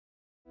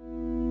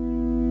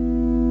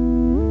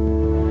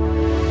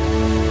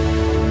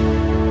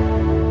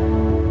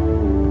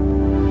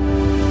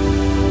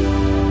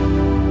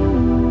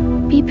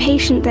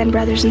patient then,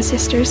 brothers and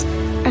sisters,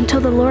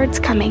 until the Lord's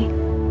coming.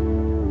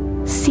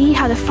 See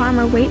how the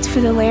farmer waits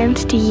for the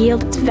land to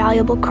yield its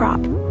valuable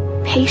crop,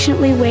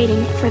 patiently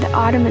waiting for the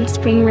autumn and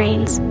spring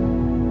rains.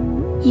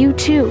 You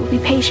too, be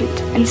patient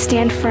and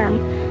stand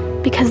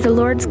firm, because the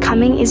Lord's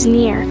coming is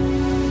near.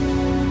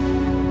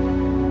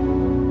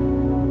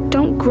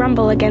 Don't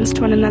grumble against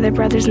one another,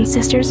 brothers and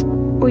sisters,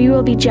 or you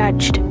will be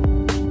judged.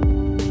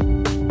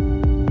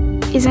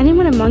 Is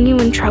anyone among you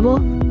in trouble?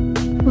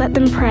 Let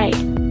them pray.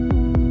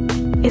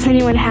 Is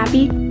anyone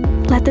happy?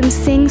 Let them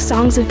sing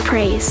songs of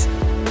praise.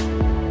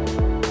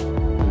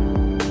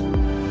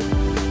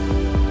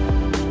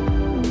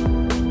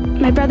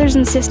 My brothers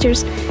and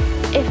sisters,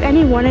 if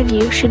any one of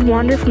you should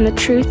wander from the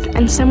truth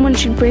and someone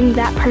should bring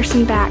that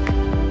person back,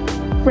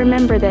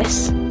 remember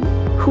this: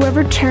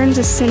 whoever turns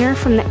a sinner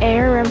from the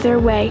error of their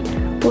way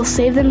will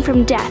save them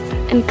from death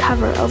and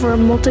cover over a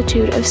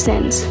multitude of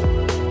sins.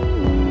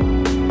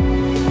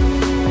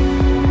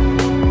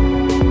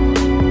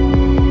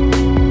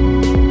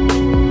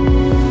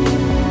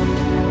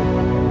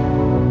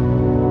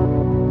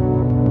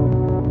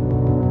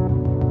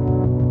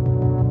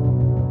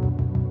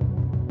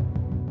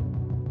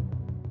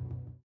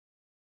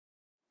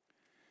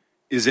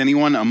 Is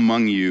anyone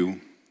among you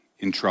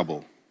in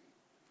trouble?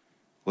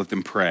 Let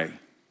them pray.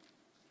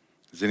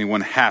 Is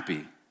anyone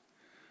happy?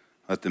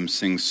 Let them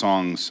sing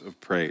songs of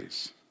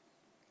praise.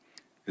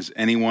 Is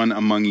anyone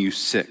among you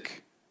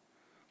sick?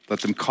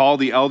 Let them call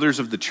the elders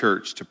of the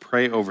church to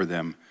pray over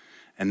them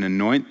and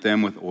anoint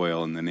them with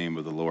oil in the name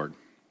of the Lord.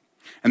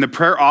 And the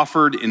prayer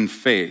offered in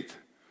faith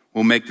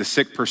will make the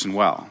sick person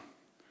well.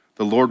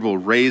 The Lord will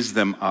raise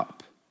them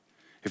up.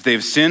 If they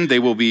have sinned, they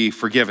will be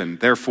forgiven.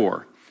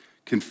 Therefore,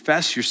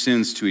 confess your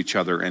sins to each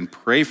other and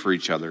pray for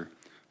each other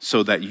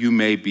so that you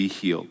may be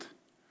healed.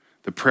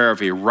 The prayer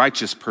of a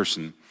righteous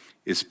person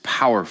is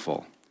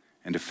powerful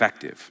and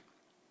effective.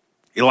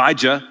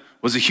 Elijah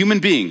was a human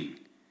being,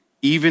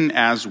 even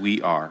as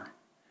we are.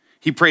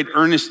 He prayed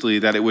earnestly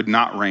that it would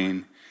not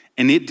rain,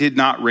 and it did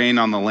not rain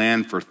on the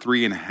land for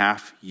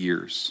 3.5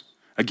 years.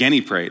 Again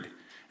he prayed,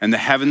 and the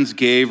heavens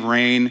gave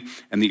rain,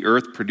 and the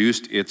earth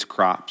produced its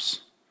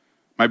crops.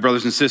 My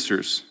brothers and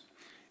sisters,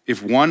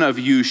 if one of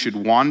you should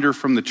wander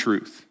from the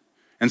truth,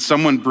 and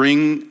someone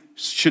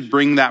should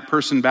bring that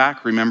person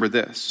back, remember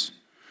this: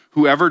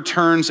 whoever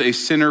turns a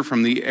sinner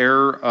from the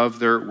error of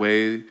their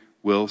way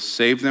will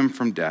save them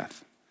from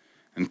death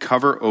and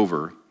cover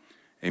over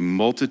a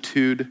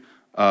multitude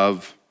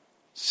of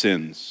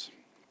sins.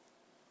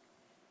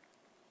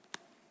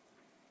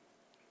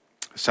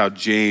 That's how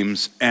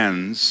James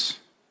ends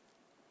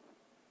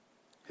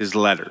his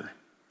letter.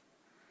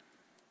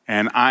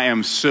 And I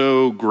am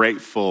so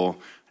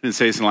grateful. I didn't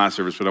say this in the last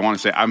service, but I want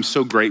to say I'm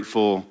so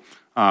grateful,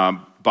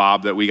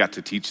 Bob, that we got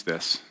to teach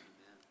this.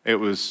 It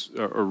was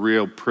a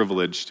real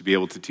privilege to be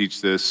able to teach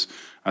this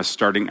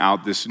starting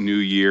out this new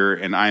year.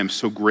 And I am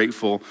so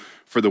grateful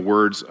for the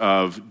words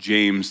of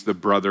James, the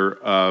brother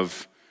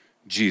of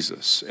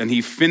Jesus. And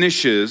he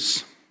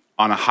finishes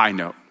on a high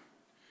note.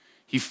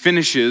 He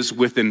finishes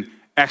with an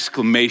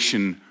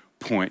exclamation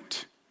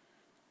point.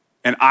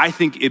 And I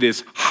think it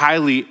is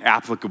highly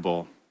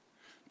applicable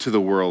to the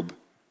world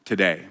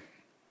today.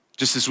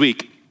 Just this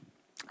week,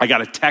 I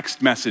got a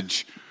text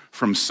message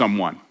from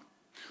someone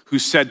who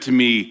said to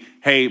me,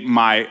 hey,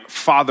 my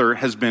father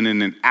has been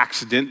in an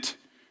accident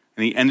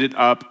and he ended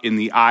up in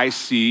the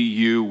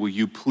ICU. Will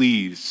you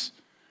please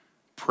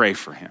pray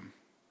for him?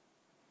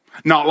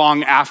 Not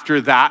long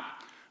after that,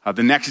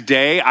 the next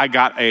day, I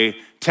got a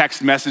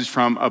text message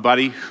from a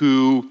buddy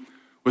who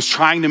was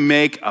trying to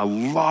make a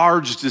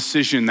large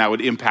decision that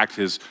would impact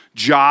his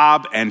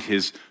job and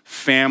his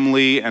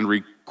family and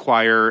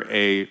require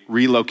a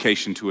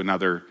relocation to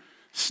another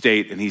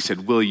state. And he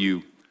said, will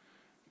you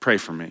pray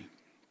for me?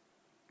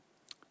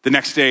 The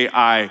next day,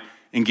 I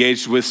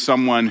engaged with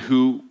someone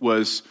who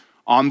was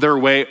on their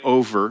way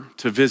over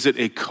to visit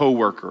a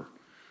coworker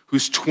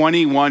whose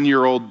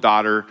 21-year-old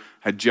daughter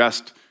had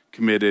just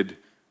committed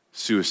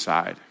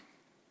suicide.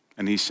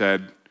 And he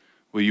said,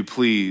 will you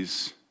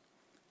please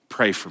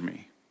pray for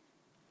me?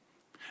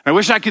 And I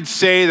wish I could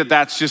say that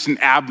that's just an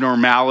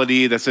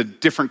abnormality, that's a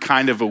different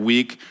kind of a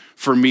week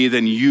for me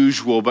than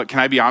usual, but can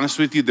I be honest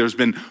with you? There's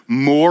been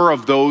more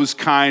of those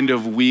kind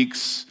of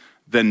weeks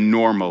than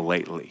normal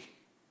lately.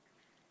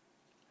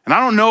 And I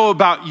don't know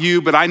about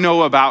you, but I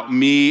know about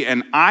me,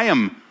 and I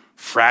am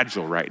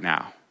fragile right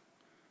now.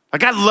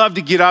 Like, I'd love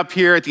to get up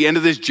here at the end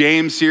of this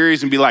James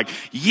series and be like,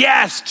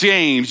 yes,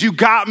 James, you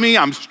got me.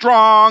 I'm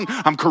strong.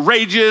 I'm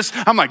courageous.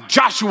 I'm like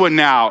Joshua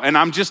now. And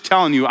I'm just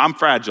telling you, I'm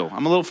fragile.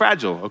 I'm a little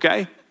fragile,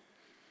 okay?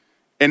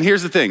 And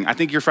here's the thing. I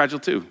think you're fragile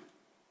too.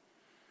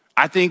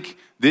 I think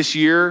this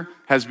year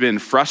has been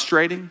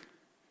frustrating.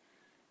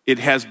 It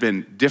has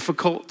been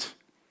difficult.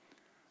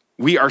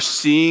 We are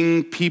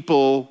seeing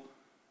people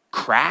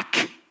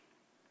crack.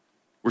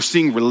 We're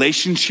seeing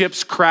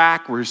relationships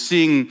crack. We're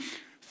seeing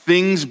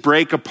things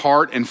break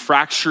apart and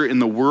fracture in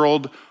the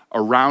world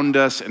around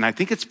us. And I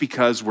think it's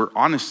because we're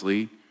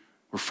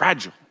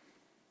fragile.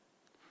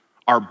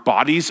 Our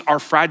bodies are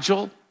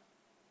fragile.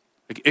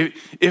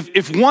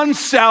 If one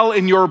cell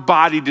in your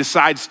body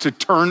decides to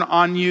turn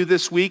on you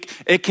this week,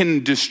 it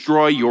can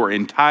destroy your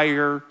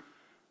entire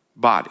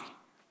body.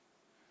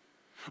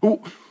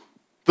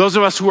 Those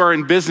of us who are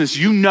in business,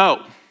 you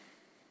know,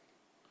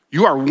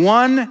 you are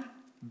one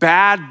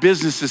bad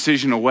business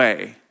decision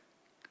away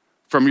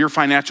from your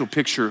financial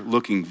picture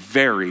looking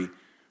very,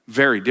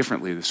 very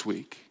differently this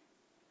week.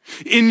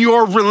 In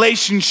your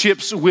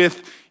relationships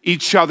with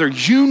each other,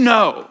 you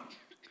know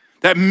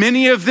that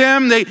many of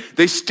them,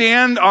 they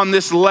stand on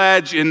this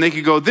ledge and they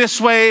could go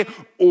this way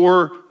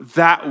or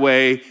that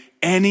way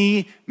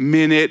any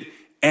minute,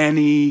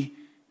 any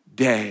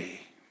day.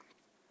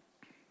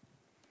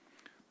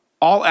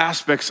 All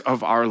aspects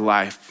of our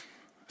life,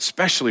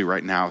 especially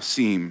right now,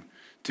 seem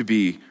to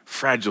be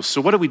fragile.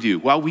 So what do?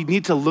 Well, we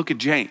need to look at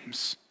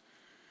James.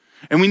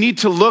 And we need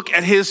to look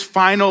at his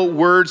final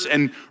words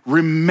and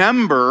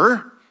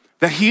remember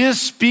that he is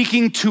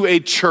speaking to a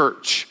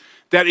church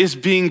that is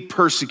being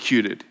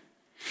persecuted.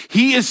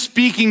 He is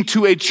speaking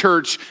to a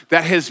church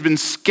that has been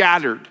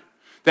scattered,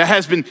 that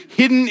has been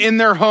hidden in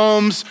their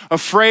homes,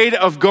 afraid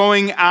of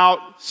going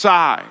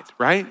outside,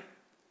 right?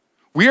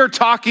 We are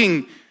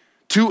talking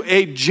to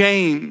a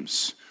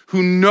James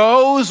who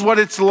knows what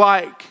it's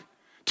like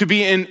to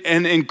be in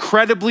an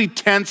incredibly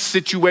tense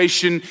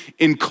situation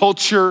in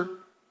culture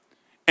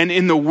and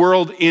in the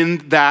world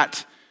in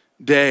that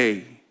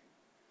day.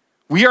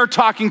 We are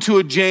talking to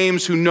a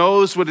James who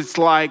knows what it's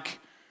like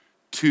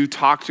to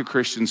talk to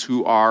Christians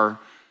who are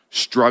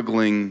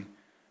struggling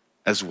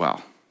as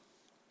well.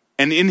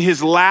 And in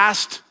his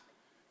last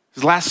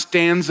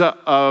stanza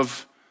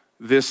of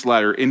this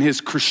letter, in his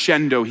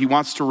crescendo, he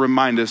wants to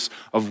remind us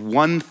of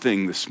one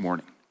thing this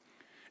morning.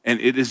 And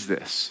it is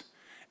this: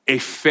 a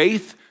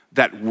faith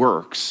that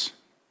works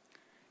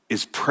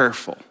is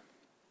prayerful.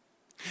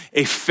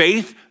 A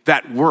faith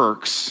that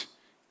works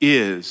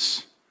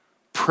is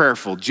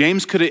prayerful.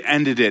 James could have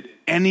ended it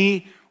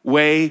any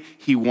way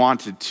he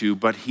wanted to,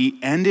 but he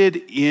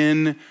ended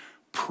in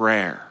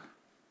prayer.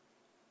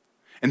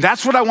 And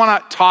that's what I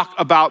want to talk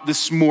about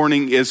this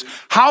morning is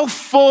how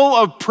full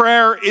of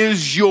prayer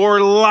is your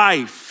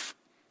life?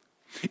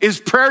 Is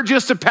prayer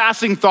just a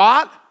passing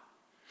thought?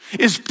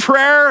 Is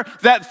prayer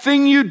that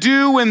thing you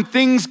do when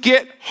things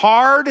get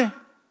hard?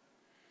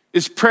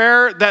 Is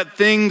prayer that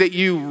thing that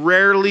you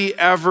rarely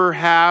ever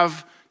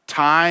have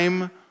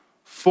time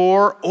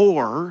for?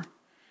 Or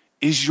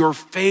is your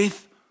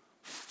faith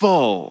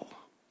full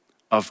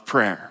of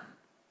prayer?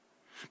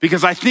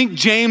 Because I think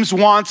James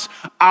wants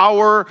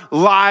our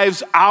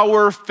lives,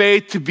 our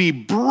faith to be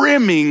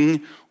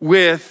brimming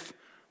with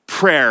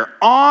prayer.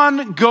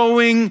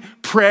 Ongoing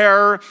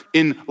prayer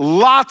in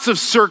lots of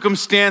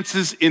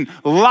circumstances, in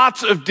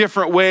lots of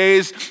different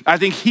ways. I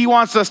think he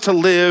wants us to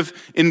live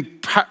in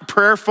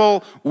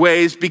prayerful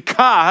ways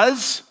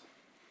because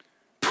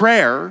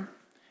prayer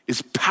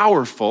is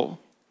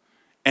powerful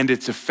and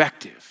it's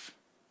effective.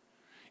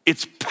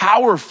 It's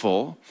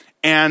powerful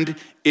and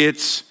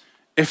it's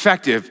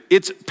effective.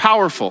 It's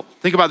powerful.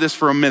 Think about this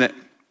for a minute.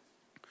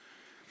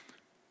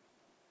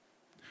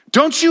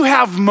 Don't you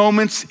have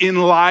moments in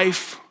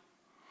life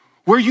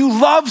where you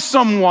love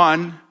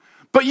someone,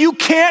 but you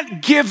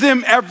can't give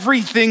them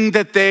everything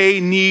that they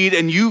need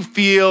and you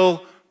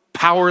feel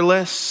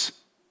powerless?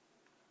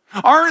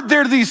 Aren't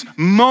there these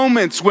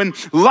moments when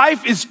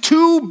life is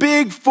too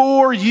big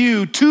for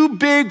you, too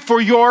big for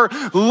your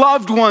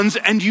loved ones,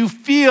 and you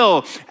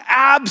feel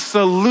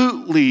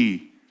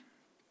absolutely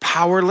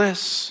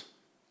powerless?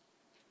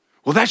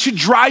 Well, that should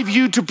drive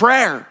you to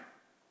prayer.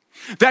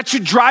 That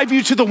should drive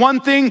you to the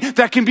one thing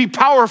that can be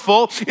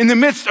powerful in the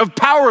midst of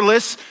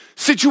powerless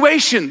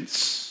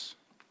situations.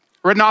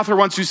 I read an author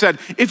once who said,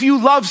 if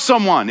you love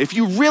someone, if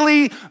you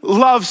really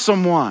love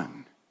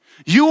someone,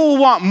 you will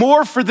want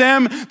more for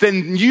them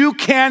than you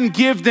can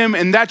give them,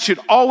 and that should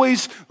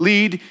always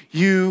lead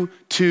you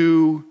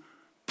to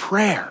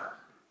prayer.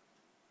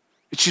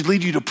 It should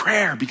lead you to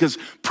prayer because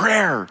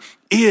prayer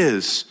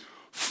is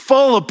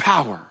full of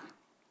power.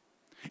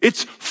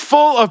 It's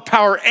full of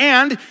power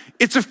and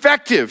it's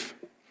effective.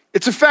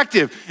 It's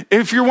effective.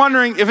 If you're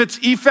wondering if it's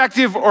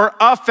effective or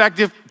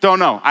effective, don't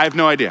know. I have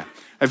no idea.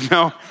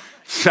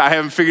 I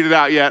haven't figured it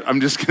out yet.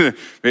 I'm just gonna,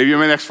 maybe in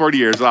my next 40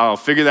 years, I'll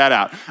figure that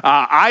out.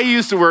 I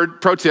use the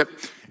word, pro tip,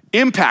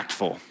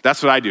 impactful.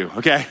 That's what I do,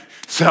 okay?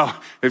 So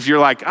if you're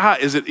like,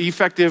 is it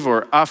effective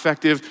or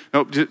effective?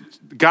 Nope,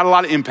 got a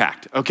lot of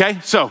impact, okay?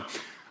 So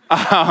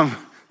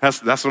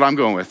that's what I'm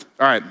going with.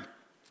 All right.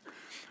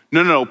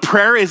 No.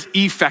 Prayer is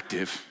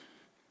effective.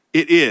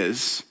 It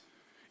is.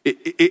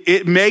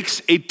 It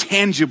makes a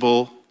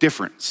tangible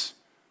difference.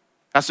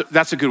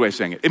 That's a good way of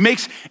saying it. It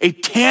makes a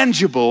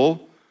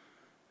tangible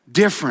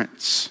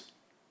difference.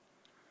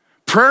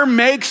 Prayer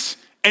makes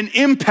an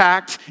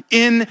impact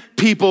in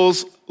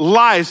people's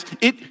lives.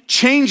 It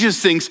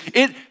changes things.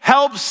 It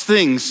helps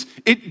things.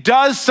 It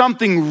does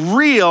something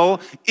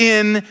real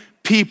in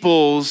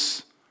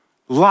people's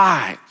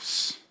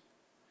lives.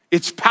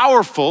 It's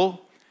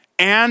powerful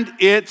and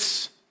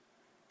it's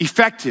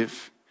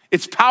effective.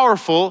 It's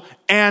powerful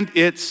and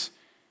it's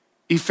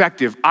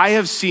effective. I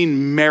have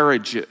seen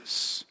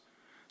marriages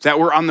that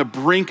were on the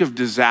brink of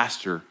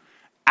disaster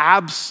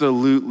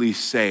absolutely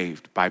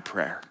saved by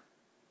prayer.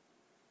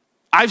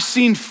 I've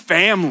seen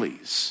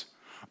families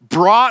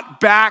brought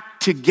back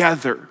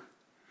together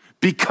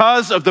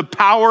because of the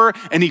power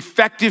and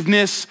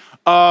effectiveness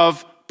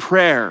of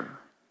prayer.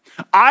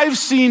 I've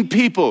seen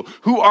people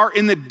who are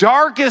in the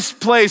darkest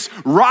place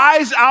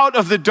rise out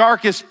of the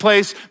darkest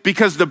place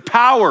because the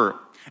power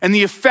and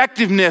the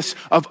effectiveness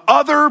of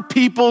other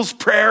people's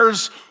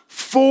prayers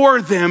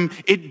for them,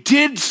 it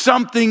did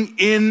something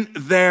in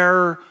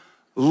their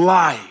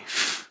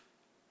life.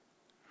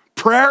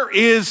 Prayer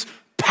is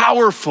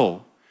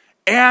powerful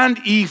and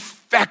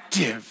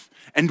effective,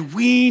 and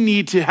we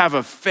need to have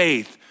a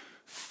faith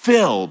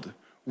filled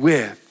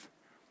with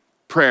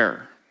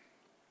prayer.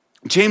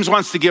 James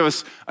wants to give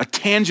us a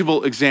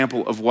tangible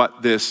example of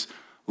what this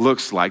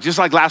looks like. Just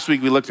like last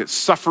week we looked at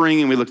suffering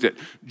and we looked at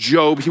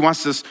Job, he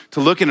wants us to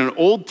look at an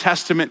Old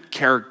Testament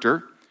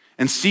character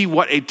and see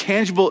what a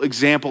tangible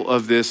example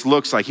of this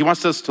looks like. He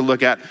wants us to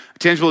look at a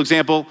tangible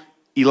example,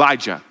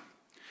 Elijah.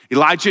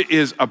 Elijah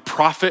is a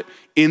prophet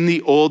in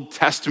the Old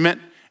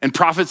Testament, and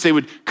prophets, they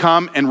would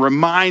come and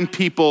remind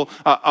people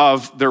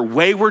of their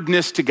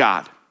waywardness to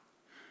God.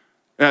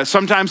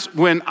 Sometimes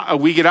when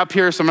we get up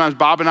here, sometimes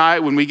Bob and I,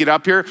 when we get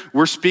up here,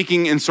 we're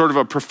speaking in sort of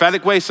a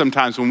prophetic way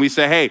sometimes when we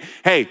say,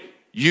 hey,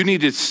 you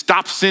need to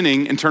stop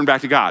sinning and turn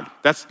back to God.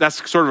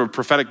 That's sort of a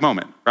prophetic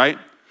moment, right?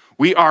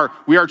 We are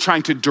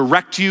trying to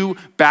direct you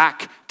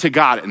back to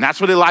God, and that's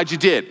what Elijah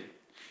did.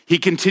 He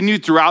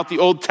continued throughout the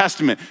Old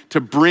Testament to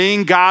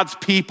bring God's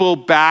people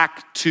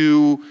back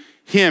to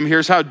him.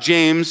 Here's how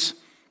James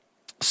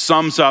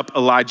sums up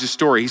Elijah's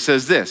story. He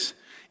says this: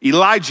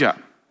 Elijah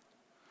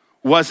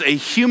was a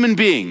human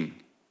being,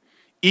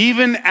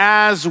 even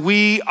as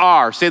we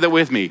are. Say that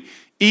with me.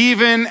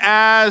 Even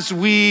as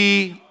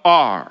we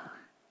are.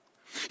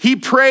 He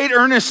prayed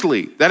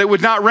earnestly that it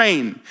would not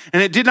rain,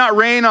 and it did not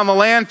rain on the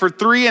land for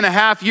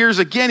 3.5 years.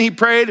 Again, he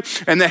prayed,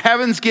 and the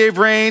heavens gave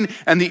rain,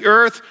 and the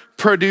earth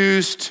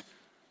produced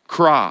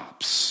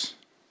crops.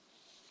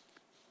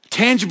 A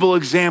tangible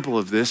example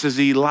of this is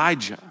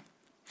Elijah.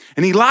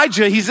 And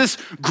Elijah, he's this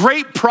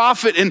great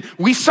prophet, and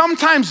we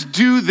sometimes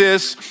do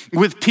this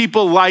with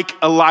people like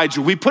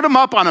Elijah. We put him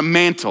up on a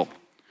mantle.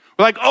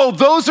 We're like, oh,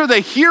 those are the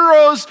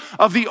heroes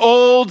of the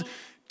Old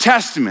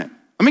Testament.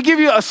 Let me give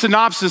you a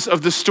synopsis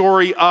of the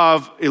story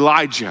of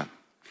Elijah.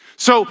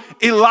 So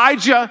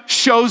Elijah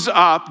shows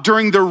up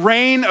during the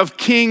reign of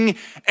King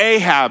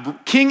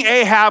Ahab. King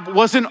Ahab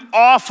was an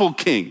awful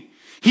king.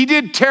 He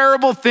did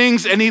terrible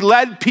things, and he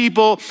led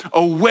people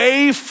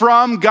away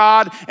from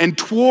God and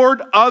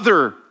toward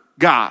other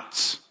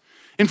gods.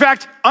 In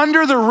fact,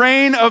 under the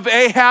reign of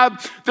Ahab,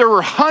 there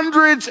were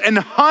hundreds and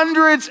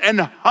hundreds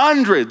and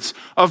hundreds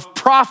of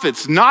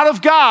prophets, not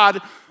of God,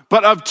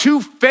 but of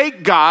two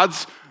fake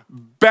gods,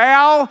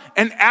 Baal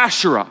and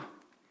Asherah.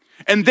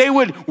 And they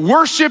would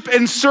worship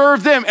and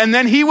serve them. And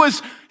then he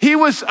was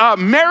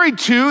married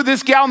to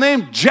this gal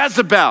named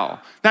Jezebel.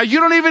 Now, you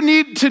don't even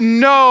need to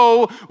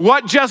know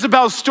what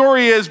Jezebel's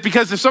story is,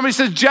 because if somebody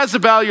says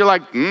Jezebel, you're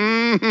like,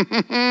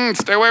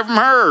 stay away from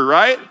her,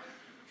 right?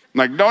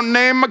 Like, don't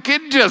name my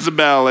kid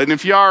Jezebel. And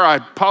if you are, I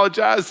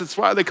apologize. That's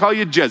why they call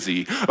you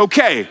Jezzy.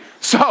 Okay,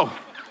 so, all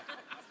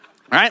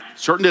right,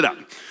 shortened it up.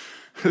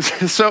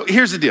 So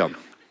here's the deal.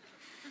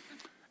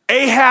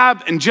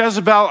 Ahab and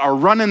Jezebel are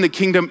running the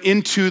kingdom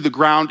into the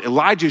ground.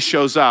 Elijah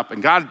shows up,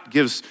 and God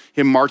gives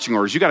him marching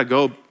orders. You got to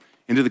go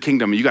into the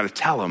kingdom, and you got to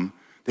tell them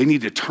they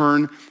need to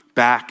turn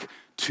back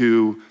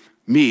to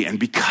me. And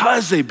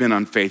because they've been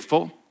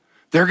unfaithful,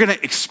 they're going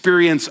to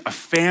experience a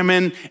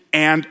famine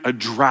and a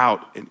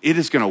drought, and it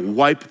is going to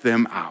wipe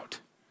them out.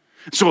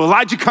 So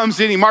Elijah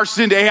comes in, he marches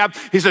into Ahab.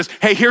 He says,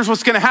 hey, here's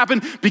what's going to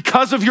happen.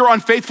 Because of your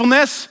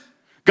unfaithfulness,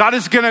 God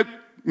is going to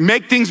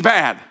make things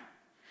bad.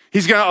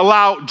 He's going to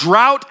allow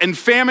drought and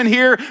famine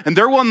here, and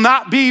there will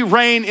not be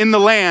rain in the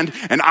land.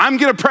 And I'm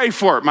going to pray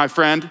for it, my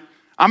friend.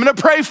 I'm going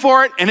to pray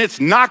for it, and it's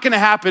not going to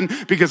happen,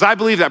 because I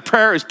believe that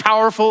prayer is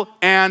powerful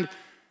and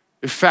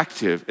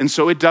effective. And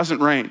so it doesn't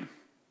rain.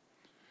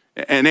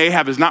 And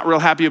Ahab is not real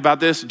happy about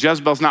this.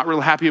 Jezebel's not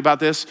real happy about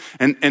this.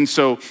 And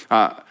so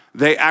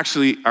they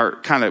actually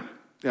are kind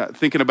of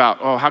thinking about,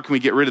 oh, how can we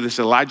get rid of this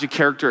Elijah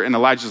character? And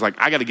Elijah's like,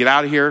 I got to get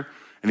out of here.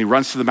 And he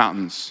runs to the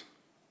mountains.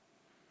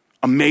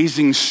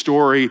 Amazing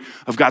story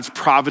of God's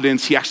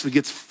providence. He actually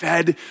gets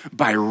fed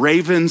by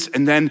ravens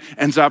and then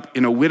ends up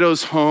in a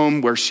widow's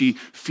home where she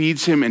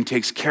feeds him and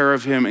takes care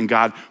of him, and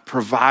God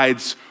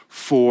provides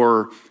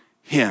for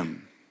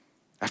him.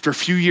 After a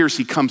few years,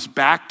 he comes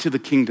back to the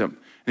kingdom.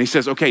 And he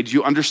says, okay, do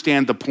you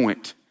understand the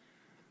point?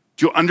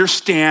 Do you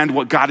understand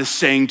what God is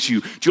saying to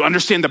you? Do you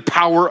understand the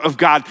power of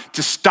God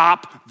to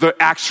stop the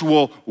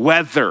actual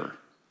weather?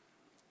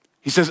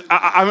 He says,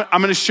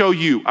 I'm going to show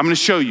you. I'm going to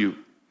show you.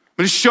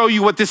 I'm going to show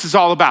you what this is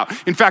all about.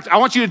 In fact, I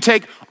want you to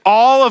take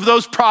all of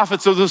those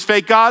prophets of those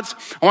fake gods.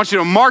 I want you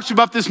to march them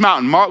up this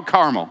mountain, Mount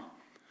Carmel.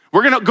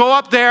 We're going to go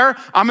up there.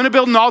 I'm going to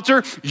build an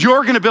altar.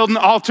 You're going to build an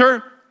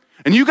altar.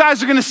 And you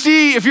guys are going to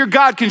see if your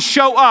God can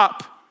show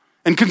up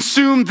and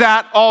consume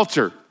that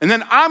altar. And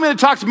then I'm gonna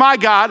talk to my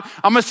God.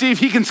 I'm gonna see if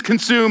he can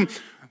consume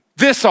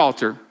this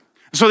altar.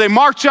 So they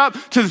march up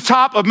to the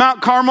top of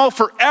Mount Carmel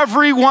for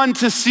everyone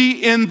to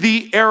see in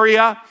the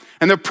area.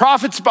 And the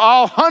prophets,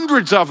 all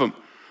hundreds of them,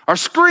 are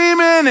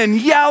screaming and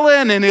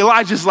yelling. And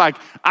Elijah's like,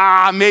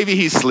 maybe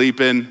he's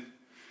sleeping.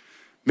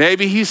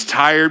 Maybe he's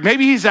tired.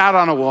 Maybe he's out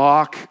on a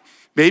walk.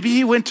 Maybe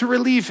he went to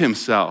relieve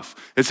himself.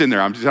 It's in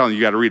there. I'm just telling you,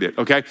 you got to read it,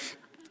 okay?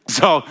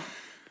 So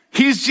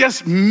he's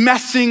just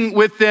messing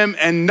with them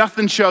and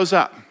nothing shows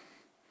up.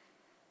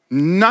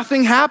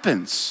 Nothing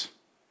happens.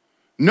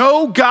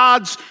 No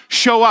gods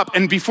show up.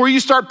 And before you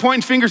start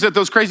pointing fingers at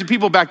those crazy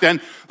people back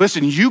then,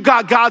 listen, you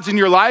got gods in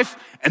your life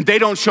and they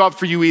don't show up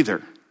for you either.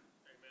 Amen.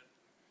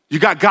 You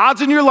got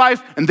gods in your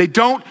life and they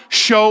don't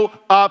show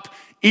up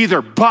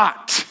either.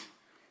 But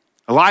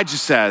Elijah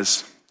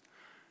says,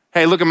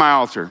 hey, look at my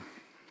altar.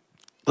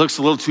 It looks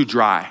a little too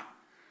dry.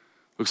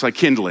 Looks like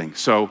kindling.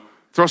 So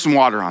throw some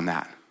water on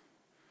that.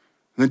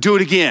 And then do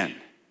it again.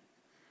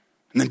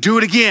 And then do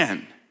it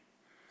again.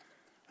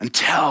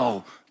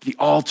 Until the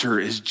altar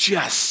is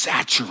just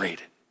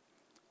saturated.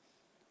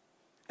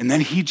 And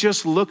then he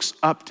just looks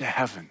up to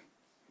heaven.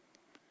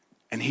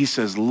 And he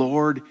says,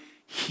 Lord,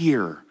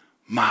 hear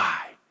my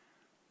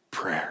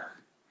prayer.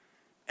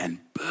 And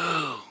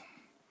boom,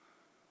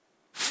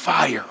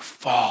 fire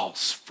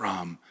falls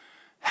from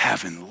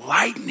heaven.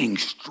 Lightning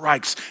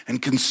strikes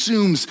and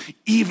consumes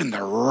even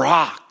the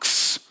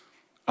rocks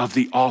of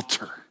the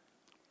altar.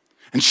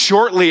 And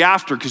shortly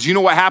after, because you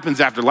know what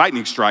happens after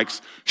lightning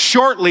strikes,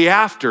 shortly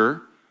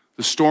after,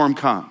 the storm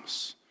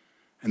comes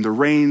and the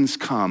rains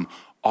come,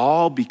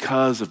 all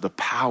because of the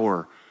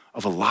power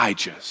of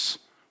Elijah's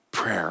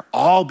prayer,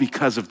 all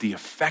because of the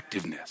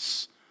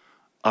effectiveness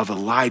of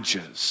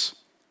Elijah's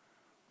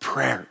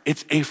prayer.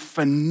 It's a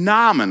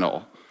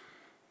phenomenal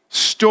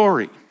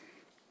story.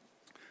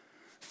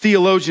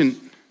 Theologian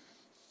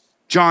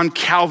John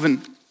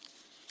Calvin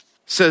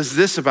says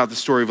this about the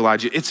story of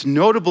Elijah. It's a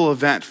notable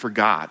event for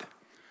God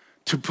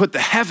to put the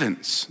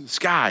heavens, the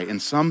sky, in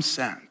some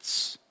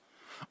sense,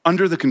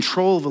 under the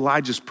control of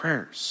Elijah's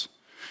prayers,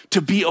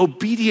 to be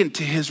obedient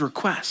to his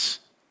requests.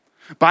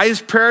 By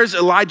his prayers,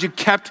 Elijah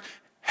kept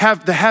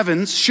the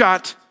heavens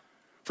shut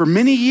for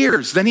many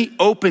years. Then he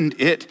opened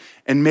it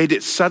and made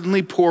it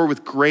suddenly pour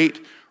with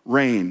great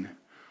rain,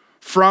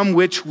 from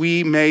which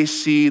we may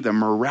see the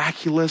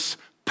miraculous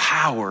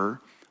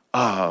power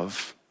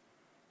of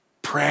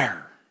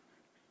prayer.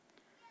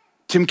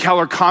 Tim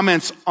Keller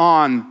comments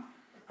on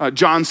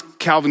John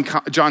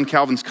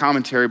Calvin's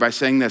commentary by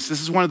saying this.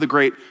 This is one of the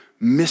great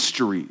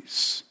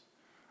mysteries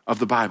of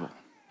the Bible.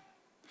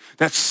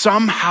 That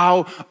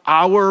somehow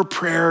our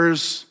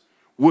prayers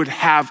would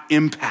have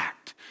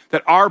impact.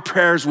 That our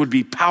prayers would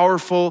be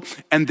powerful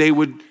and they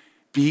would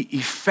be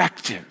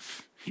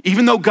effective.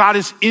 Even though God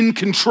is in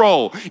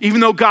control,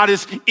 even though God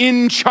is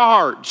in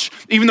charge,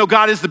 even though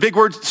God is, the big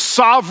word,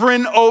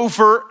 sovereign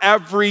over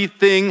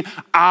everything,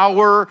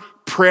 our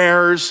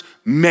prayers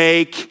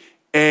make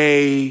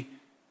a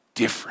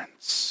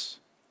difference.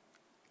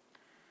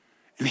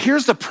 And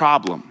here's the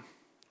problem.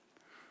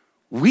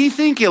 We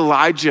think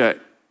Elijah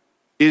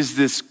is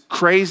this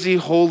crazy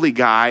holy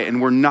guy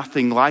and we're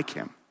nothing like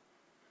him.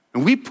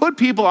 And we put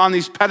people on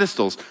these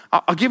pedestals.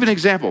 I'll give an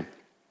example.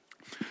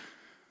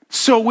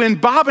 So when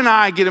Bob and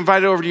I get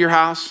invited over to your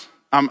house,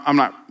 I don't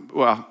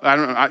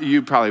know,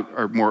 you probably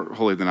are more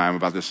holy than I am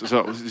about this.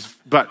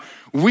 But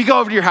we go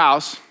over to your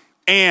house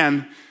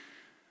and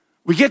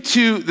we get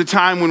to the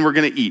time when we're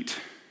gonna eat.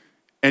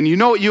 And you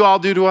know what you all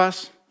do to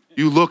us?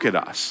 You look at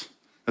us.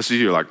 That's what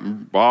you're like,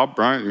 Bob,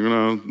 Brian, you're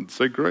gonna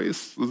say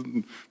grace?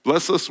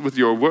 Bless us with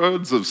your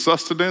words of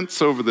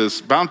sustenance over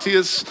this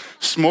bounteous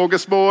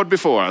smorgasbord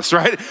before us,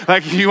 right?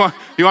 Like you want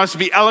us to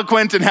be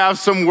eloquent and have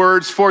some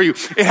words for you.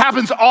 It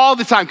happens all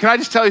the time. Can I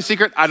just tell you a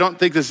secret? I don't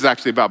think this is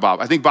actually about Bob.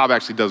 I think Bob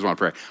actually does want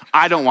to pray.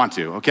 I don't want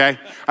to, okay?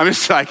 I'm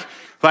just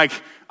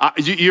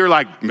you're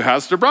like,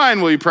 Pastor Brian,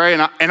 will you pray?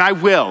 And I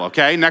will,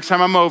 okay? Next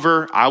time I'm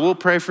over, I will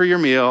pray for your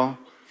meal,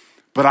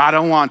 but I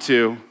don't want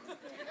to.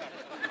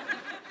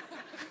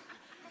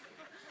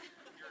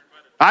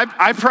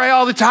 I pray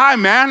all the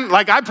time, man.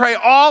 Like I pray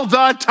all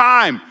the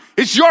time.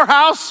 It's your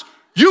house,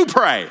 you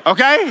pray,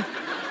 okay?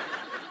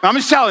 I'm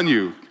just telling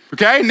you,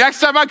 okay? Next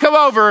time I come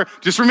over,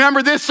 just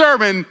remember this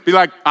sermon, be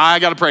like, I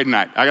gotta pray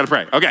tonight. I gotta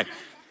pray, okay.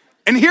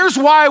 And here's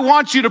why I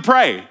want you to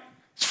pray.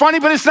 It's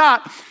funny, but it's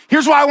not.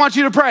 Here's why I want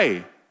you to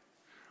pray.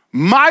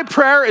 My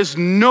prayer is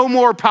no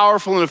more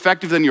powerful and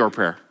effective than your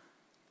prayer.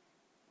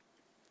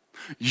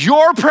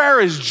 Your prayer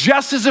is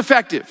just as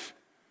effective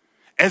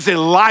as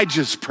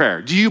Elijah's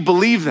prayer. Do you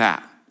believe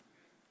that?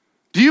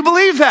 Do you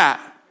believe that?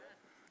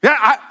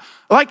 Yeah,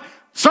 like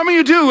some of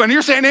you do, and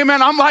you're saying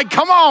amen. I'm like,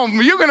 come on,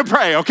 you're gonna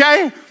pray,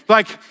 okay?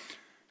 Like,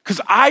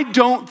 because I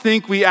don't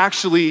think we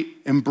actually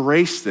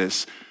embrace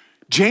this.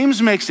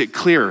 James makes it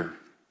clear.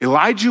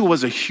 Elijah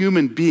was a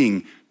human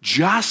being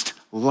just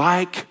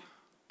like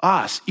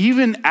us,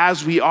 even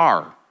as we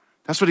are.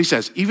 That's what he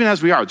says, even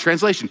as we are.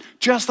 Translation,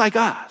 just like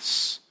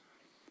us.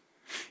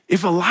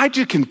 If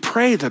Elijah can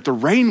pray that the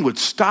rain would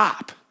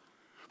stop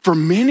for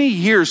many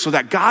years so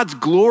that God's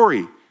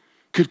glory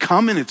could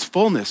come in its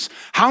fullness,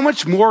 how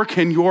much more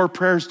can your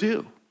prayers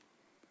do?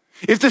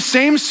 If the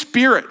same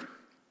Spirit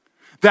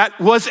that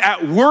was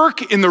at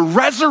work in the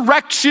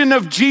resurrection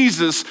of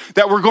Jesus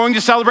that we're going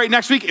to celebrate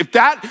next week, if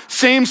that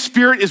same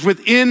Spirit is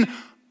within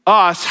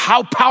us,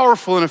 how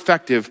powerful and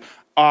effective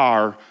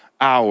are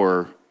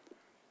our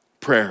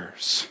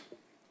prayers?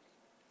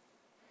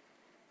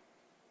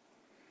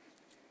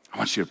 I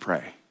want you to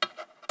pray.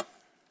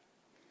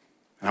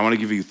 And I want to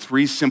give you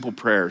 3 simple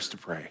prayers to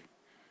pray.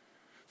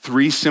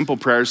 3 simple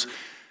prayers.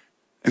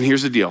 And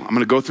here's the deal. I'm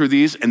going to go through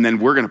these and then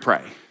we're going to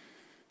pray.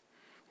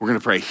 We're going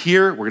to pray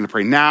here. We're going to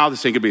pray now.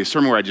 This ain't going to be a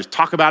sermon where I just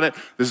talk about it.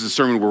 This is a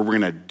sermon where we're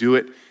going to do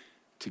it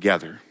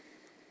together.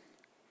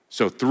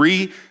 So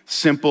 3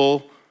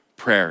 simple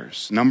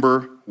prayers.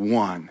 Number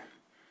 1,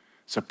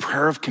 it's a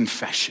prayer of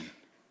confession.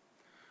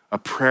 A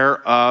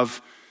prayer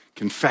of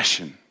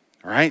confession.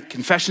 All right?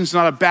 Confession's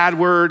not a bad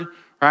word,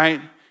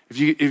 right? If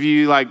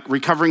you like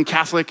recovering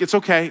Catholic, it's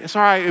okay. It's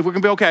all right. We're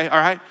going to be okay, all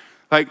right?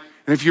 Like,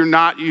 and if you're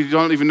not, you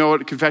don't even know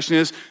what confession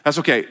is, that's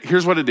okay.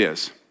 Here's what it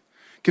is.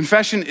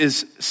 Confession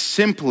is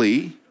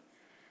simply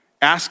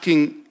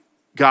asking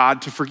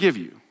God to forgive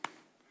you,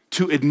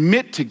 to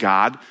admit to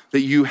God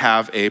that you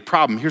have a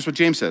problem. Here's what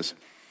James says,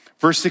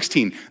 verse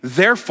 16.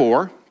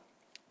 Therefore,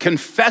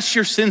 confess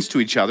your sins to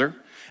each other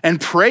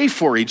and pray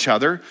for each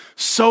other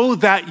so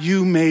that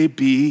you may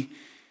be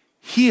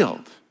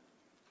healed.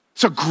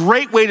 It's a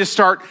great way to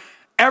start.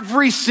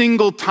 Every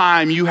single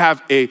time you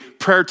have a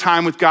prayer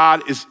time with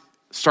God is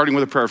starting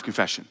with a prayer of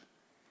confession.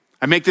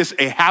 I make this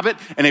a habit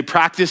and a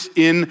practice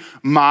in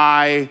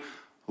my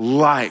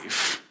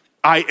life.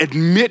 I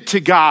admit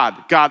to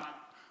God, God,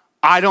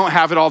 I don't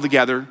have it all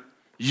together.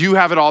 You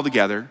have it all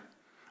together.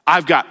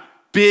 I've got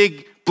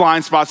big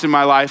blind spots in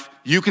my life.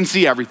 You can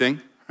see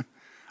everything.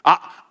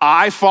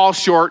 I fall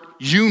short.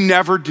 You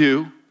never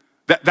do.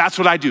 That's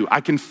what I do.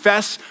 I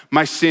confess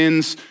my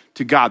sins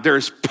to God. There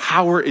is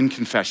power in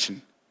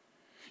confession.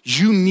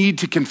 You need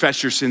to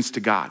confess your sins to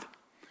God.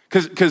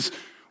 Because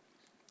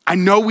I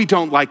know we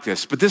don't like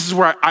this, but this is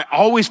where I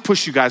always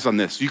push you guys on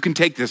this. You can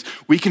take this.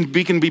 We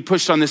can be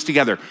pushed on this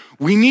together.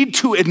 We need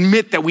to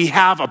admit that we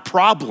have a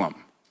problem.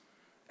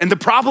 And the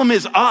problem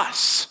is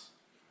us.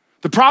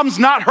 The problem's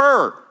not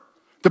her.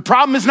 The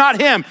problem is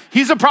not him.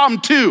 He's a problem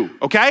too,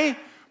 okay?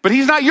 But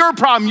he's not your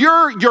problem.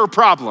 You're your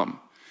problem.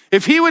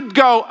 If he would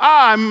go,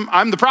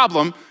 I'm the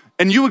problem,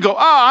 and you would go,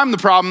 I'm the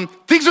problem,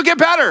 things would get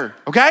better,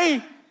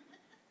 okay?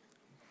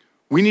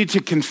 We need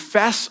to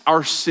confess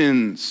our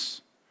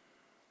sins.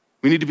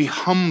 We need to be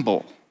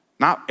humble,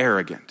 not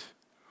arrogant.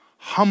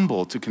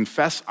 Humble to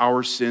confess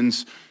our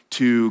sins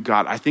to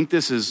God. I think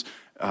this is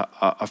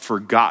a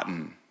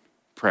forgotten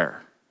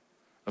prayer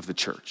of the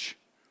church.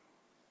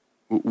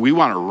 We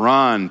want to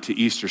run to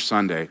Easter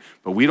Sunday,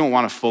 but we don't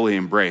want to fully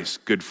embrace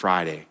Good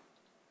Friday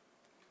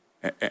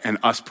and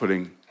us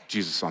putting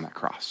Jesus on that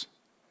cross.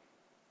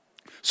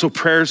 So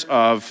prayers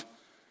of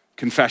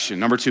confession.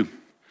 Number 2,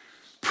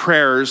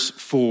 prayers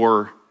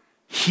for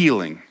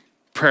healing.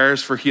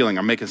 Prayers for healing.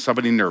 I'm making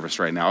somebody nervous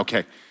right now.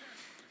 Okay.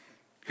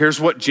 Here's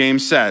what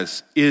James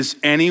says. Is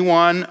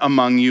anyone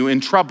among you in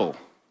trouble?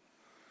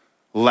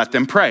 Let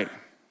them pray.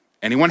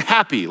 Anyone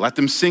happy? Let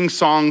them sing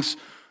songs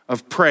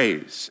of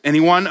praise.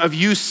 Anyone of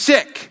you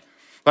sick?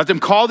 Let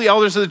them call the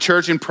elders of the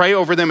church and pray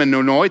over them and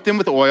anoint them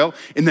with oil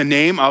in the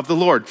name of the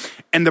Lord.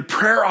 And the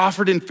prayer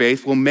offered in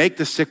faith will make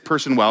the sick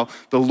person well.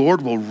 The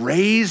Lord will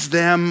raise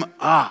them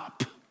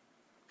up.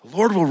 The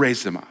Lord will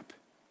raise them up.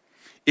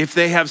 If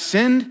they have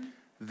sinned,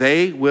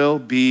 they will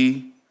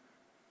be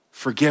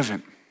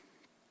forgiven.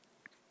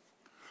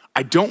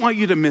 I don't want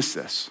you to miss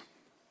this.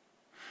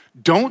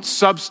 Don't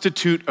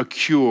substitute a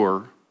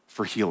cure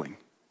for healing.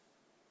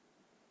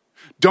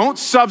 Don't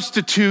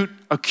substitute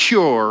a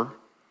cure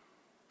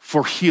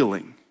for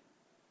healing.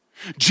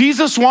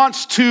 Jesus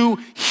wants to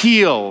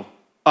heal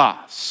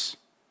us.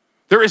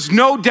 There is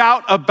no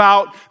doubt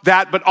about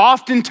that, but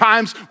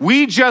oftentimes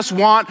we just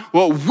want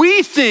what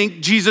we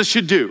think Jesus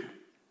should do.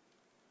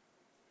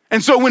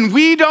 And so when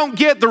we don't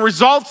get the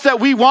results that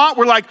we want,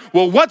 we're like,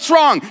 well, what's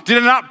wrong?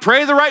 Did I not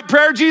pray the right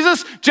prayer,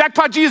 Jesus?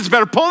 Jackpot, Jesus,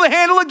 better pull the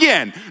handle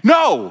again.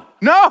 No,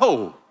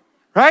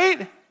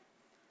 right?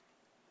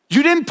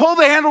 You didn't pull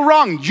the handle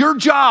wrong. Your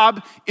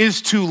job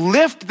is to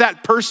lift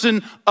that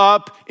person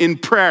up in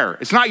prayer.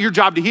 It's not your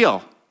job to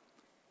heal.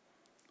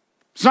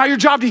 It's not your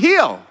job to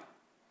heal.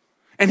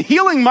 And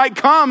healing might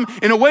come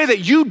in a way that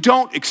you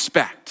don't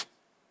expect.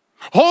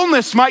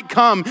 Wholeness might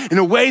come in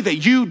a way that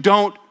you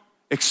don't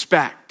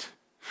expect.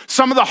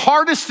 Some of the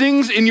hardest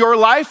things in your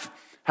life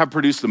have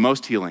produced the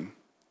most healing.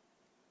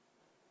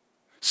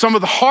 Some of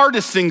the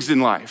hardest things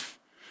in life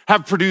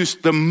have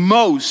produced the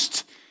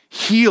most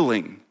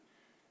healing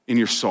in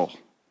your soul.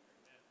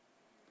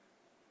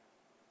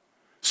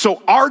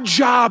 So our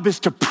job is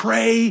to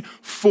pray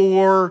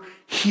for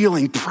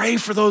healing. Pray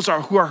for those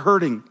who are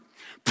hurting.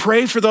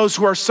 Pray for those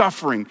who are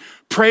suffering.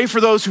 Pray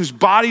for those whose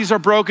bodies are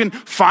broken,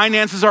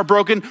 finances are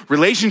broken,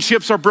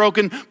 relationships are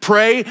broken.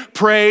 Pray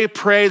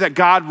that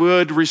God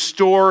would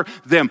restore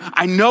them.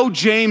 I know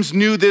James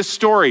knew this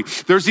story.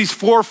 There's these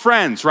 4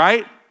 friends,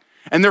 right?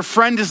 And their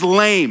friend is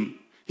lame.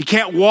 He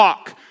can't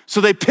walk. So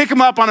they pick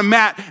him up on a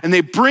mat and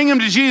they bring him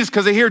to Jesus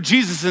because they hear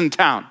Jesus is in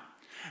town.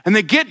 And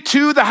they get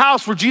to the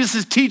house where Jesus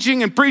is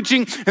teaching and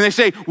preaching, and they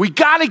say, we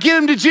gotta get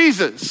him to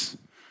Jesus.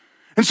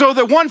 And so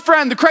the one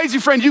friend, the crazy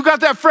friend, you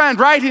got that friend,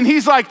 right? And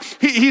he's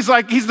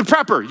the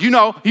prepper. You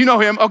know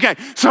him. Okay.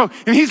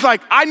 And he's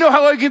like, I know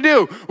how I can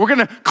do. We're going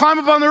to climb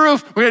up on the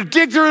roof. We're going to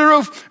dig through the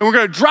roof and we're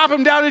going to drop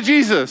him down to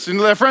Jesus. And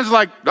their friends are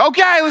like,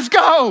 okay, let's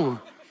go.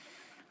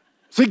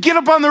 So they get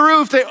up on the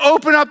roof. They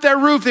open up that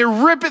roof. They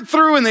rip it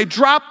through and they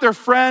drop their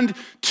friend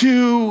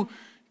to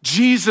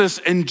Jesus.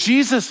 And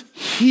Jesus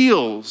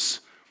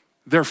heals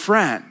their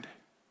friend.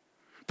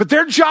 But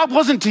their job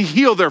wasn't to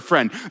heal their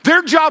friend.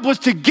 Their job was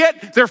to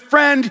get their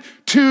friend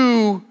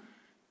to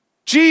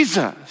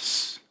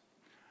Jesus.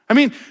 I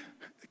mean,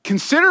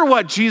 consider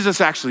what Jesus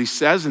actually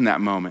says in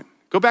that moment.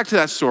 Go back to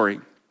that story.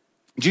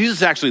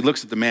 Jesus actually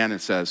looks at the man and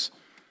says,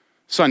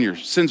 son, your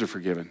sins are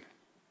forgiven.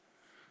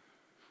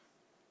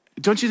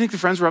 Don't you think the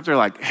friends were up there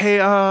like, hey,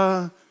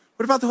 what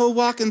about the whole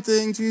walking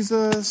thing,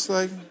 Jesus?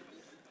 He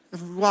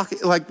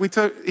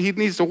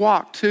needs to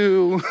walk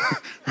too,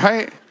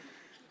 right?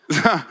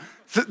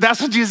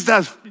 That's what Jesus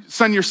does.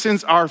 Son, your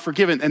sins are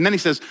forgiven. And then he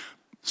says,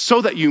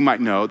 so that you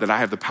might know that I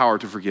have the power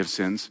to forgive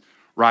sins,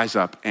 rise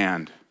up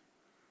and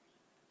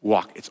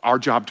walk. It's our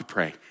job to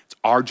pray. It's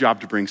our job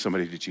to bring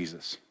somebody to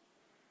Jesus.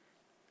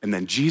 And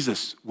then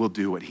Jesus will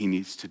do what he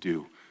needs to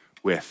do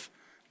with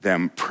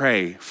them.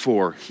 Pray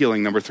for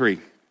healing. Number 3,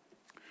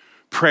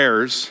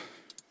 prayers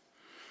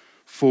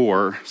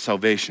for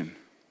salvation.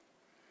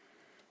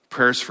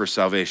 Prayers for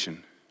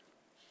salvation.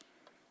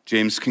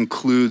 James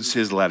concludes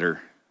his letter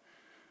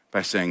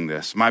by saying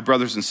this, my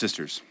brothers and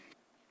sisters,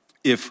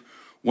 if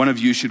one of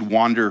you should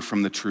wander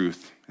from the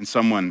truth and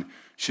someone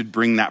should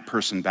bring that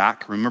person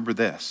back, remember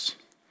this,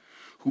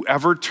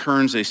 whoever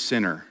turns a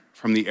sinner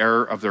from the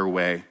error of their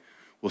way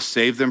will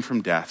save them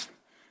from death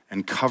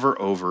and cover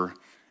over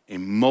a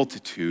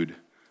multitude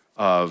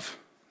of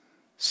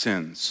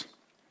sins.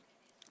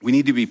 We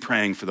need to be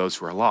praying for those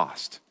who are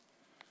lost,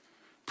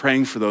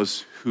 praying for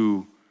those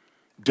who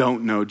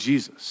don't know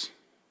Jesus.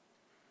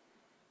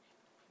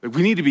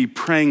 We need to be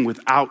praying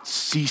without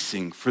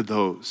ceasing for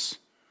those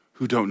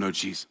who don't know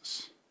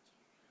Jesus.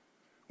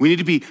 We need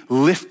to be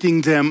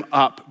lifting them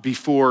up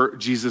before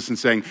Jesus and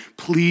saying,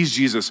 please,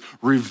 Jesus,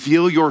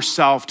 reveal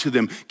yourself to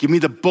them. Give me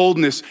the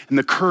boldness and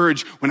the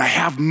courage when I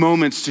have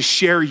moments to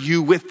share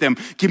you with them.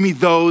 Give me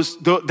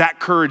that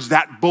courage,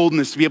 that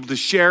boldness to be able to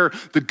share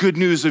the good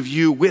news of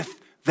you with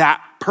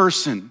that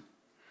person.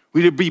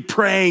 We need to be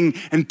praying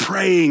and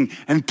praying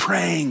and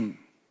praying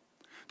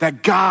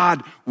that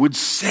God would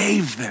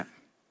save them.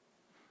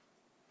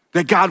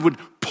 That God would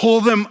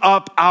pull them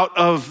up out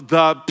of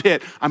the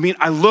pit. I mean,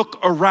 I look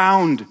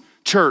around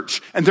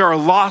church and there are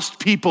lost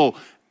people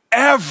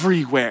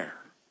everywhere.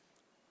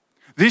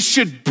 This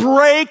should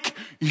break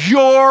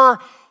your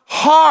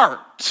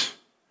heart.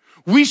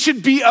 We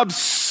should be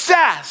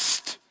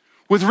obsessed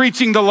with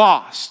reaching the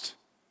lost.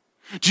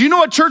 Do you know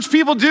what church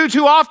people do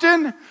too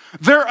often?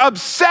 They're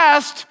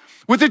obsessed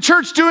with the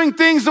church doing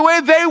things the way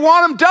they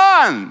want them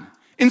done,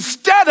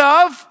 instead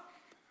of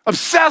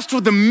obsessed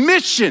with the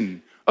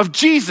mission of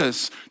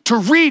Jesus to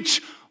reach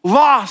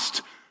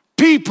lost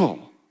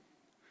people.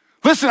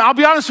 Listen, I'll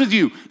be honest with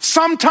you.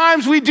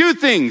 Sometimes we do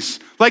things,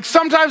 like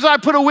sometimes I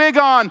put a wig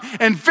on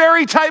and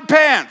very tight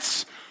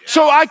pants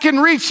so I can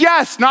reach,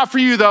 yes, not for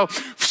you though,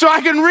 so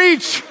we can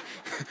reach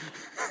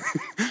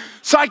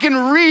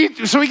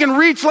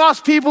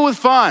lost people with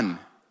fun.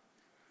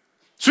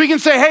 So we can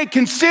say, hey,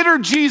 consider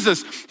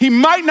Jesus. He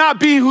might not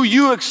be who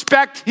you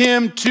expect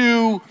him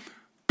to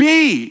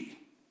be.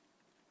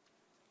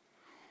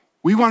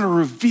 We want to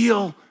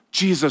reveal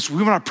Jesus.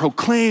 We want to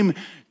proclaim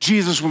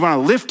Jesus. We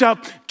want to lift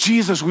up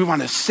Jesus. We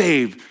want to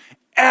save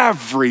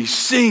every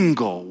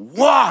single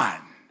one.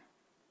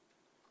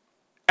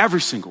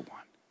 Every single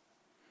one.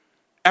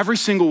 Every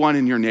single one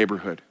in your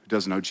neighborhood who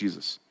doesn't know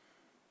Jesus,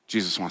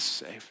 Jesus wants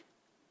to save.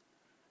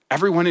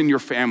 Everyone in your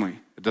family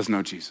that doesn't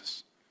know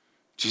Jesus,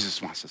 Jesus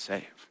wants to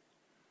save.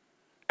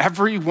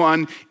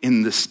 Everyone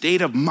in the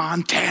state of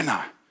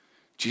Montana,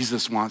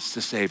 Jesus wants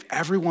to save.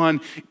 Everyone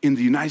in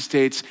the United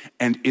States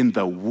and in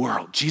the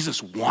world,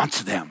 Jesus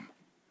wants them.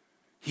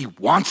 He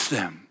wants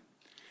them.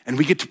 And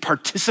we get to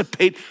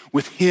participate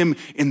with him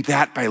in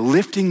that by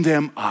lifting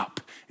them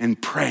up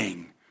and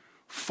praying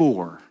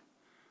for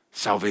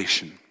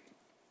salvation.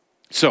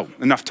 So,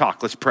 enough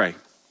talk. Let's pray.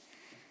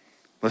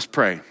 Let's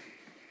pray.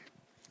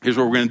 Here's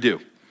what we're going to do.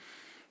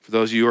 For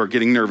those of you who are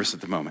getting nervous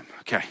at the moment,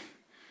 okay.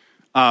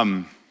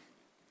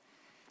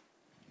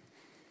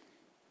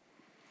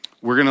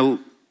 We're going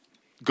to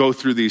go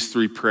through these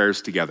 3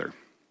 prayers together.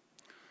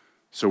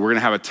 So we're going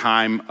to have a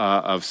time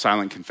of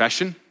silent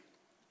confession.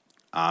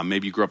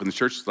 Maybe you grew up in the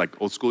church, it's like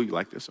old school, you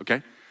like this,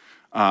 okay?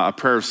 a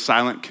prayer of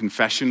silent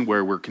confession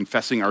where we're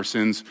confessing our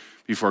sins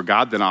before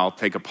God. Then I'll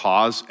take a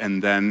pause,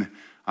 and then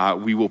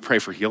we will pray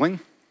for healing.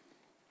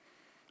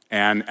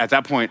 And at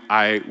that point,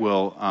 I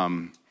will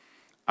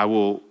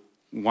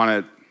want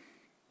to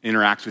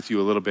interact with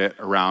you a little bit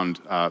around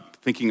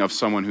thinking of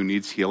someone who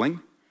needs healing.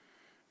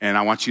 And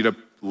I want you to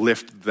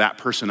lift that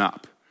person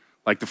up.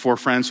 Like the 4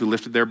 friends who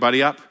lifted their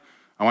buddy up,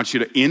 I want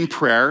you to, in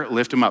prayer,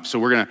 lift them up. So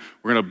we're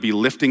gonna be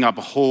lifting up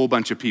a whole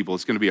bunch of people.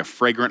 It's gonna be a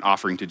fragrant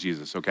offering to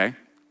Jesus, okay?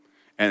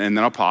 And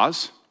then I'll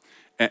pause.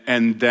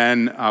 And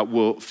then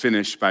we'll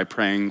finish by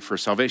praying for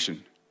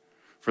salvation.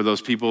 For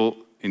those people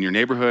in your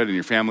neighborhood, in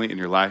your family, in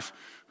your life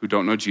who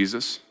don't know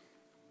Jesus.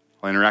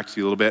 I'll interact with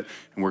you a little bit,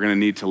 and we're gonna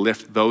need to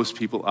lift those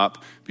people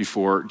up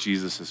before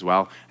Jesus as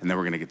well. And then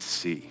we're gonna get to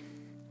see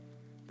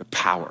the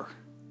power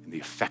and the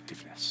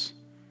effectiveness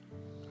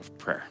of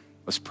prayer.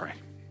 Let's pray.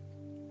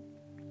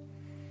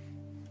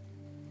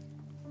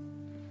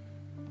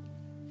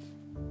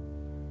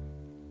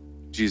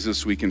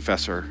 Jesus, we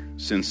confess our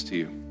sins to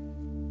you.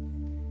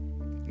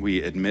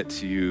 We admit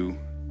to you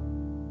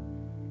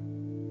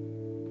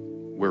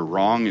we're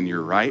wrong and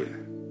you're right.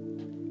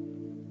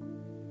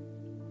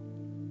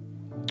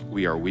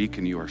 We are weak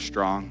and you are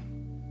strong.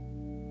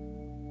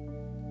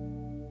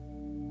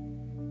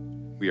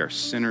 We are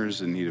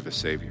sinners in need of a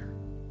Savior.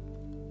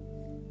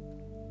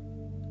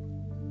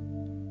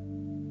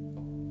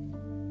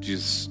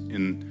 Jesus,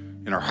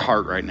 in our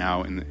heart right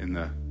now, in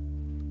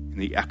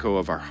the echo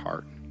of our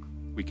heart,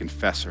 we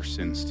confess our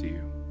sins to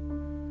you.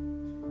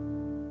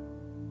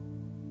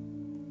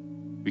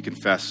 We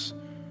confess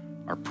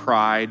our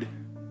pride.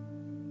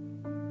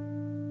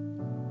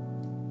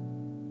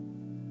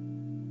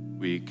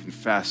 We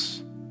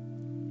confess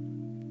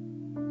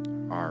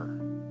our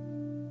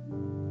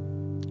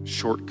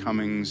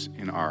shortcomings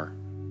in our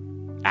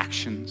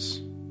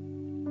actions.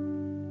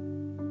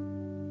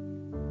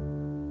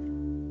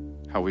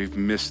 How we've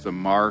missed the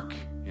mark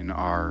in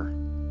our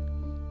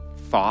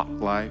thought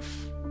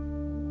life.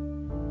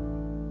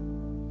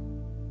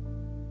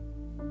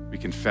 We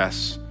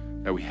confess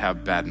that we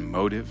have bad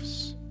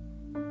motives.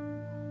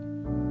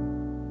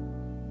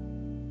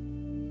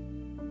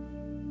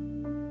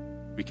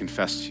 We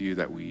confess to you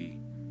that we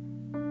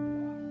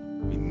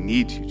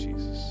need you,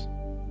 Jesus.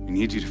 We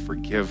need you to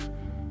forgive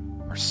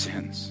our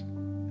sins.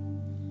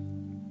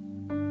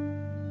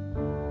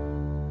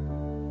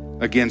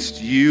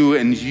 Against you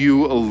and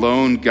you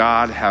alone,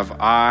 God, have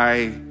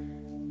I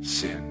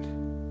sinned.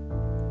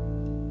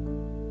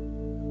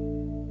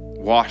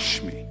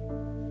 Wash me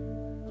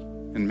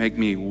and make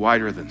me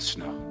whiter than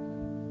snow.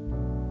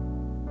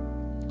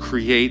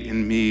 Create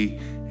in me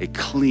a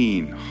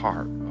clean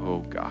heart,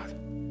 oh God,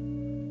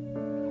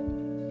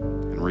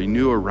 and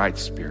renew a right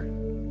spirit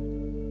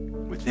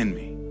within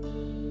me.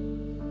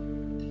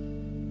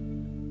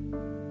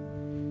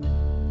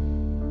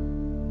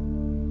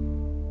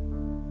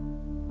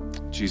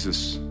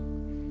 Jesus,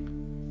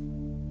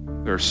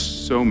 there are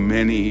so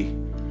many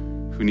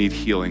who need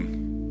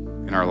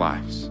healing in our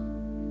lives.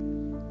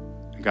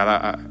 And God,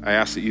 I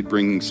ask that you'd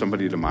bring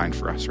somebody to mind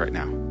for us right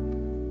now.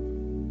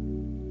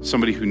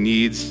 Somebody who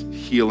needs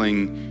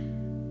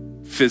healing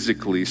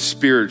physically,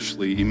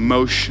 spiritually,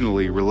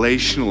 emotionally,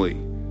 relationally.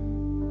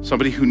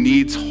 Somebody who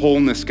needs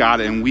wholeness, God,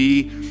 and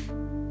we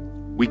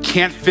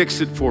can't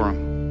fix it for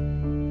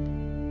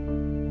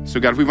them.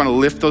 So God, we want to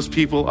lift those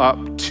people up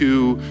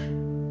to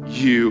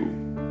you.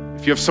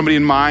 If you have somebody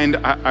in mind,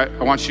 I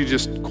want you to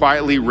just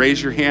quietly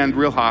raise your hand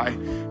real high.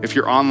 If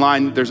you're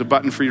online, there's a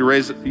button for you to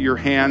raise your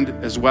hand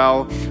as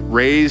well.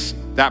 Raise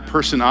that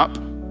person up.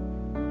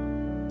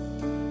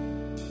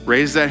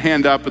 Raise that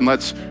hand up and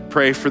let's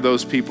pray for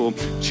those people.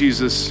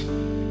 Jesus,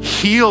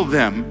 heal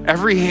them.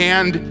 Every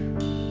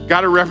hand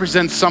got to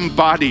represent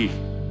somebody.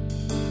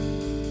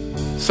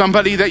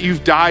 Somebody that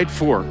you've died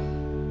for.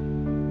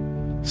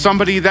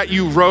 Somebody that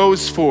you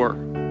rose for.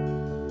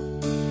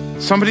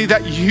 Somebody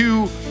that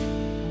you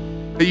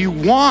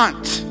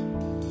want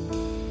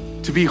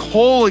to be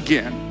whole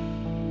again.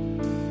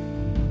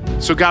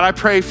 So God, I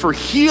pray for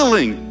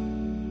healing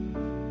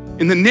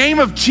in the name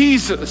of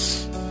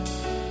Jesus.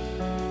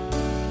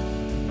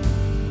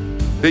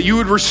 That you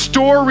would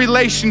restore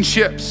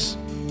relationships,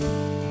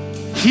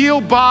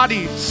 heal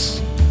bodies.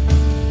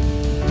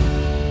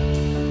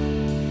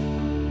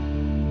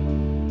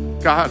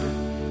 God,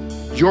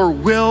 your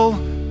will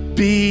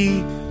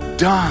be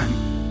done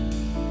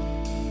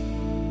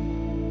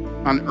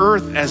on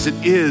earth as it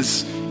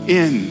is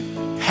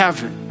in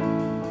heaven.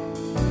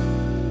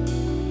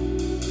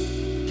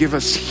 Give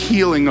us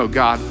healing, oh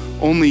God.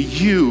 Only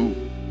you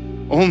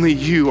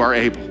are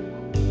able.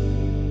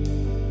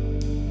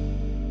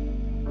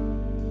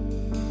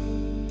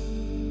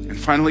 And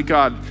finally,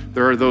 God,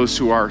 there are those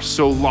who are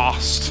so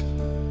lost.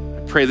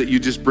 I pray that you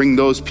just bring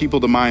those people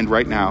to mind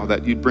right now,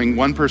 that you'd bring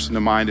one person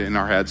to mind in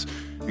our heads.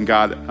 And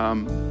God,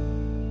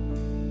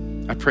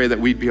 I pray that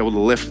we'd be able to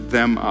lift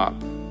them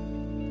up.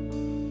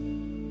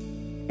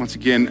 Once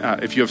again,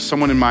 if you have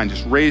someone in mind,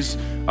 just raise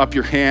up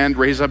your hand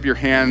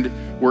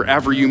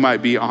wherever you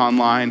might be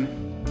online.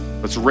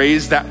 Let's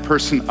raise that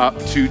person up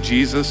to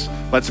Jesus.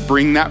 Let's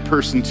bring that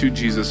person to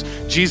Jesus.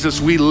 Jesus,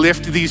 we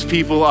lift these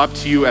people up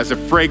to you as a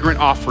fragrant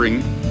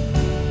offering.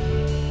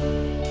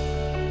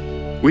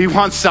 We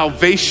want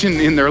salvation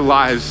in their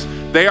lives.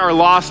 They are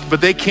lost,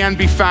 but they can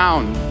be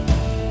found.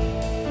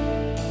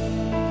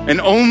 And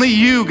only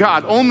you,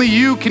 God, only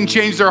you can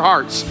change their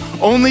hearts.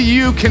 Only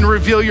you can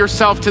reveal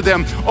yourself to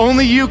them.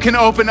 Only you can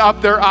open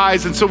up their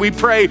eyes. And so we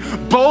pray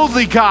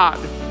boldly, God,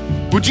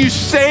 would you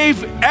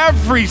save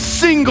every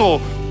single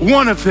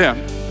one of them?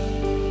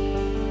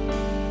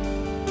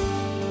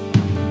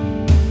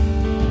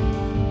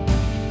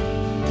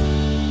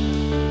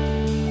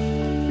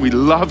 We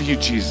love you,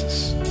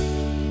 Jesus.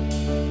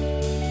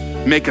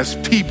 Make us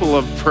people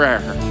of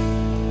prayer.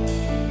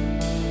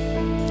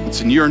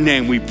 It's in your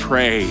name we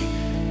pray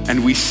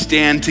and we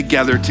stand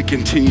together to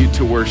continue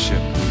to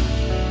worship.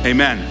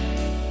 Amen.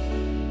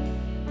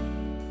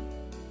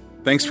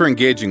 Thanks for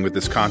engaging with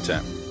this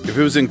content. If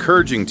it was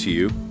encouraging to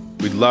you,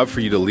 we'd love for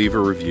you to leave a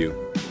review.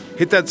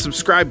 Hit that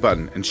subscribe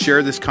button and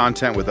share this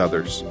content with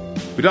others.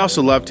 We'd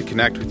also love to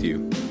connect with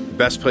you. The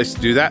best place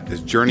to do that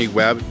is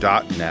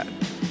journeyweb.net.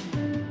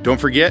 Don't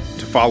forget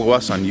to follow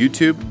us on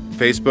YouTube,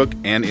 Facebook,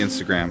 and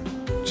Instagram.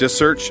 Just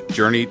search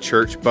Journey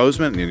Church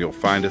Bozeman and you'll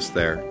find us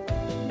there.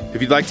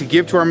 If you'd like to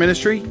give to our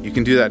ministry, you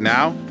can do that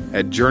now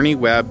at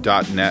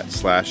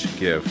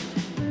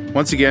journeyweb.net/give.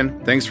 Once again,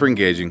 thanks for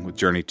engaging with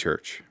Journey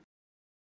Church.